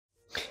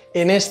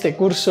En este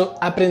curso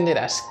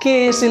aprenderás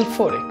qué es el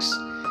Forex.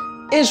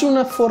 Es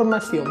una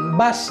formación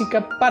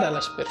básica para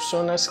las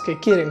personas que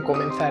quieren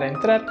comenzar a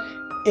entrar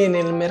en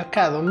el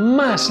mercado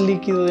más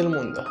líquido del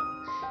mundo.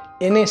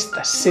 En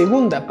esta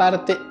segunda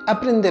parte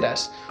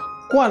aprenderás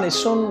cuáles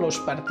son los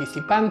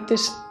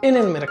participantes en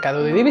el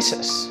mercado de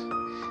divisas.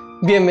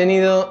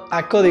 Bienvenido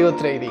a Código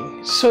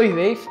Trading, soy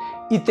Dave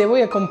y te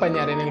voy a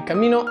acompañar en el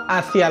camino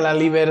hacia la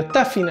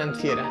libertad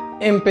financiera.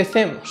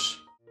 ¡Empecemos!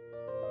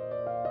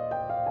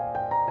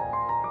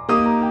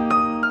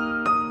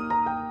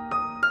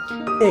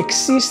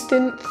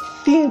 Existen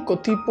 5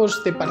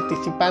 tipos de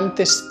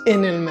participantes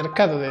en el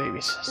mercado de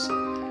divisas: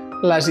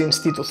 las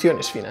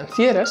instituciones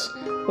financieras,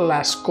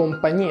 las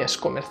compañías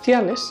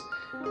comerciales,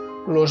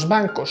 los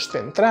bancos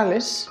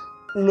centrales,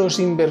 los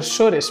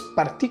inversores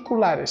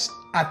particulares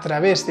a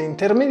través de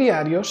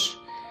intermediarios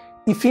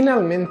y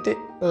finalmente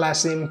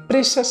las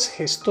empresas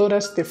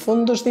gestoras de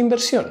fondos de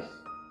inversión.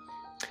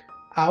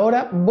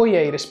 Ahora voy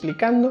a ir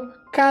explicando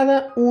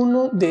cada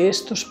uno de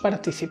estos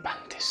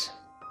participantes.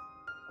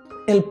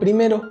 El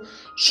primero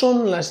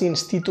son las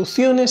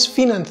instituciones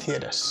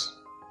financieras.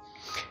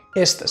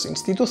 Estas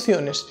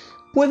instituciones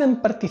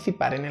pueden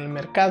participar en el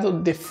mercado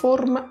de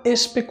forma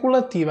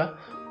especulativa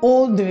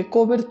o de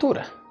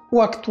cobertura,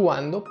 o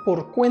actuando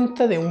por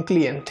cuenta de un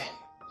cliente.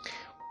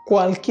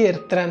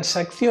 Cualquier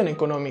transacción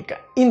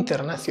económica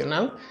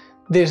internacional,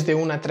 desde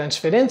una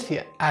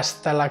transferencia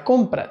hasta la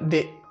compra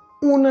de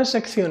unas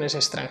acciones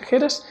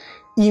extranjeras,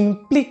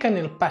 implican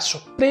el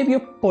paso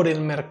previo por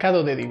el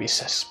mercado de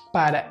divisas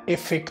para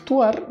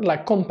efectuar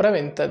la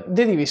compra-venta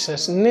de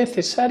divisas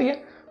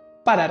necesaria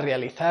para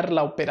realizar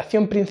la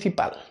operación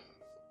principal.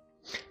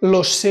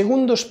 Los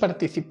segundos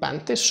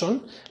participantes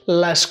son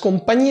las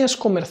compañías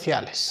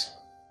comerciales.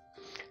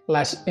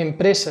 Las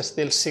empresas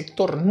del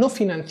sector no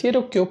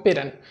financiero que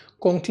operan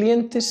con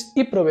clientes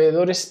y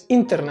proveedores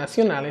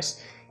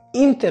internacionales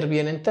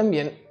intervienen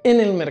también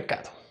en el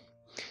mercado.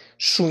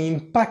 Su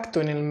impacto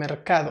en el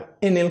mercado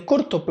en el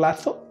corto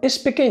plazo es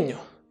pequeño.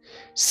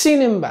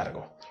 Sin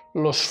embargo,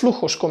 los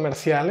flujos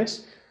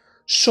comerciales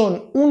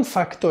son un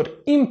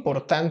factor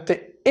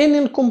importante en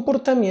el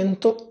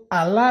comportamiento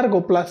a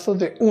largo plazo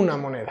de una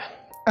moneda.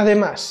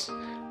 Además,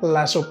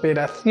 las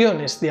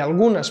operaciones de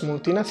algunas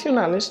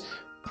multinacionales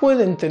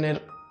pueden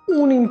tener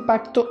un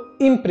impacto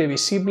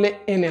imprevisible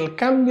en el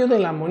cambio de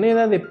la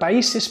moneda de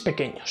países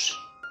pequeños.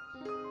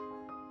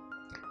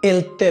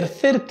 El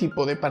tercer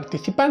tipo de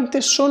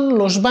participantes son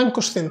los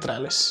bancos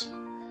centrales.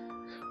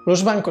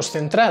 Los bancos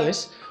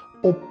centrales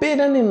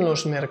operan en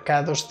los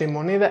mercados de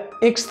moneda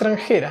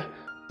extranjera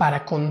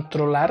para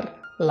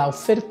controlar la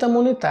oferta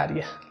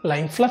monetaria, la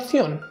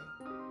inflación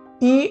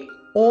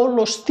o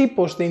los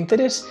tipos de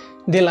interés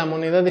de la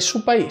moneda de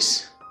su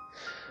país.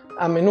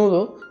 A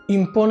menudo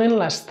imponen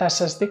las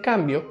tasas de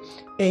cambio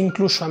e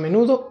incluso a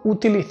menudo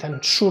utilizan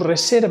sus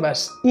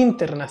reservas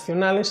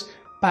internacionales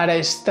para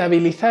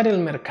estabilizar el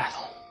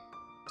mercado.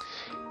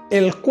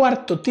 El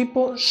cuarto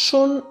tipo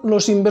son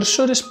los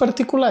inversores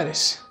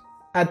particulares,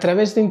 a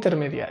través de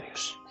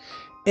intermediarios.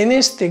 En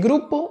este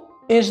grupo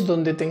es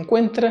donde te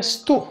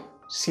encuentras tú,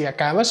 si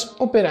acabas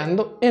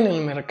operando en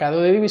el mercado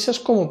de divisas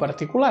como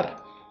particular.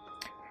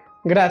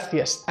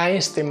 Gracias a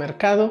este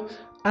mercado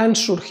han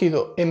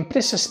surgido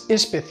empresas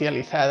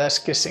especializadas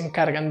que se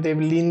encargan de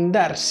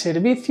brindar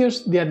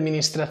servicios de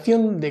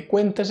administración de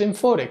cuentas en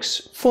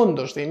Forex,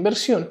 fondos de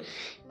inversión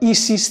y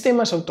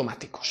sistemas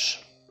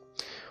automáticos.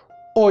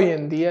 Hoy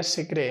en día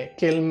se cree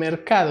que el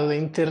mercado de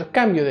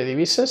intercambio de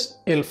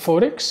divisas, el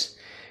Forex,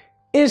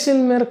 es el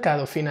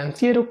mercado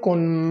financiero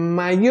con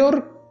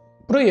mayor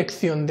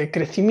proyección de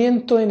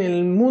crecimiento en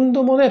el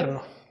mundo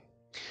moderno.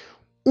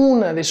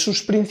 Una de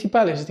sus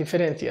principales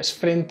diferencias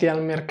frente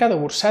al mercado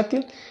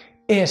bursátil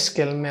es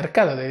que el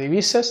mercado de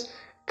divisas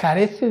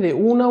carece de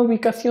una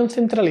ubicación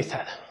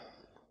centralizada.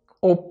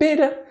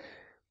 Opera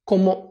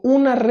como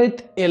una red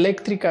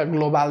eléctrica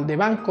global de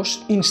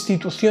bancos,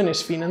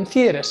 instituciones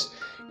financieras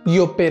y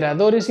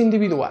operadores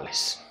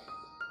individuales,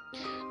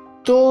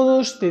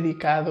 todos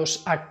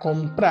dedicados a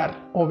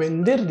comprar o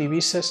vender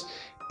divisas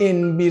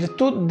en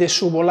virtud de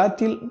su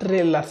volátil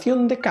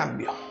relación de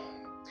cambio.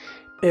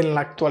 En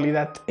la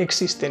actualidad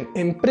existen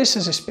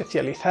empresas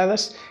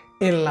especializadas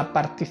en la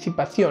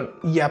participación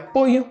y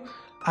apoyo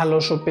a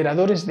los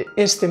operadores de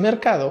este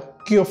mercado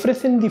que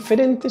ofrecen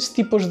diferentes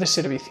tipos de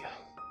servicio.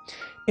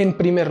 En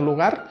primer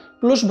lugar,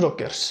 los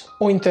brokers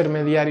o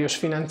intermediarios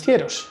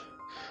financieros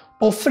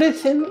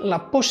ofrecen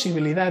la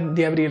posibilidad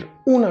de abrir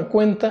una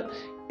cuenta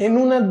en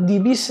una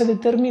divisa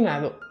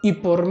determinada y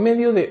por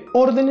medio de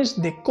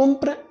órdenes de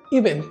compra y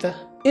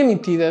venta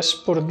emitidas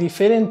por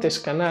diferentes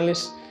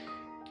canales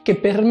que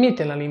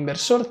permiten al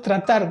inversor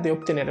tratar de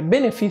obtener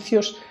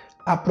beneficios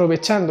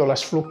aprovechando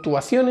las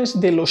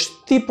fluctuaciones de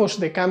los tipos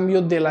de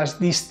cambio de las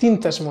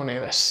distintas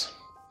monedas.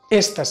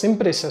 Estas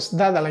empresas,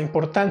 dada la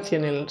importancia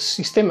en el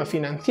sistema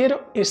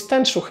financiero,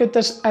 están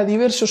sujetas a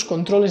diversos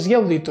controles y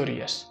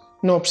auditorías.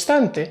 No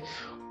obstante,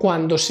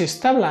 cuando se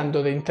está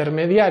hablando de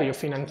intermediario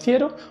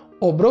financiero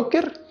o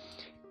broker,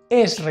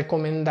 es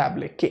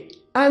recomendable que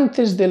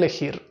antes de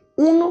elegir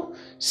 1.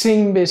 Se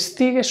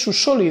investigue su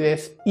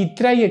solidez y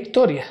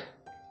trayectoria,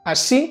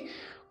 así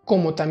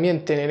como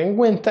también tener en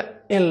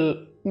cuenta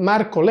el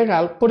marco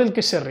legal por el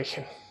que se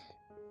rigen.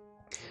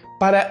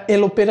 Para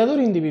el operador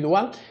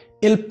individual,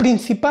 el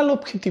principal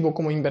objetivo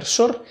como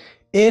inversor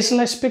es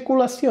la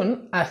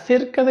especulación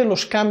acerca de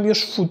los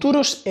cambios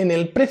futuros en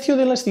el precio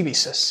de las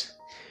divisas.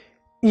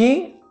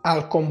 Y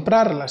al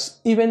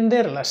comprarlas y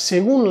venderlas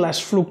según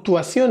las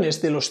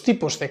fluctuaciones de los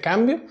tipos de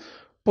cambio,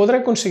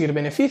 podrá conseguir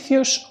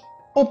beneficios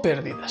o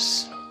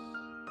pérdidas.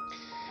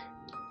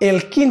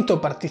 El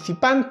quinto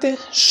participante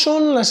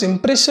son las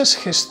empresas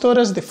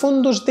gestoras de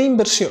fondos de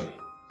inversión.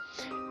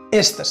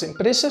 Estas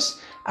empresas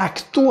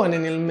actúan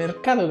en el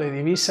mercado de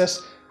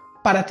divisas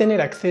para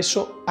tener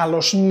acceso a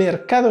los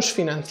mercados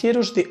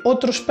financieros de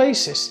otros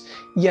países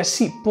y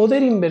así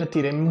poder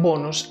invertir en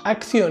bonos,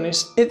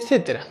 acciones,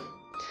 etc.,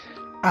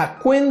 a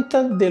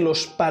cuenta de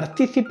los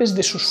partícipes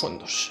de sus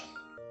fondos.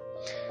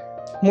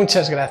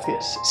 Muchas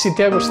gracias. Si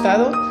te ha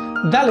gustado,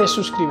 dale a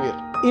suscribir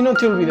y no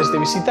te olvides de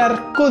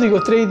visitar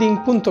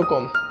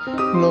códigotrading.com.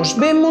 Nos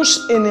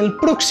vemos en el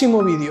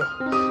próximo vídeo,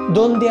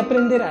 donde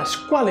aprenderás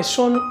cuáles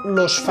son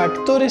los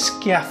factores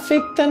que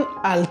afectan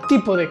al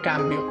tipo de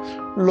cambio,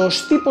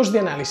 los tipos de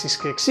análisis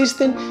que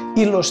existen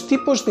y los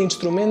tipos de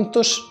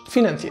instrumentos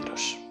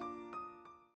financieros.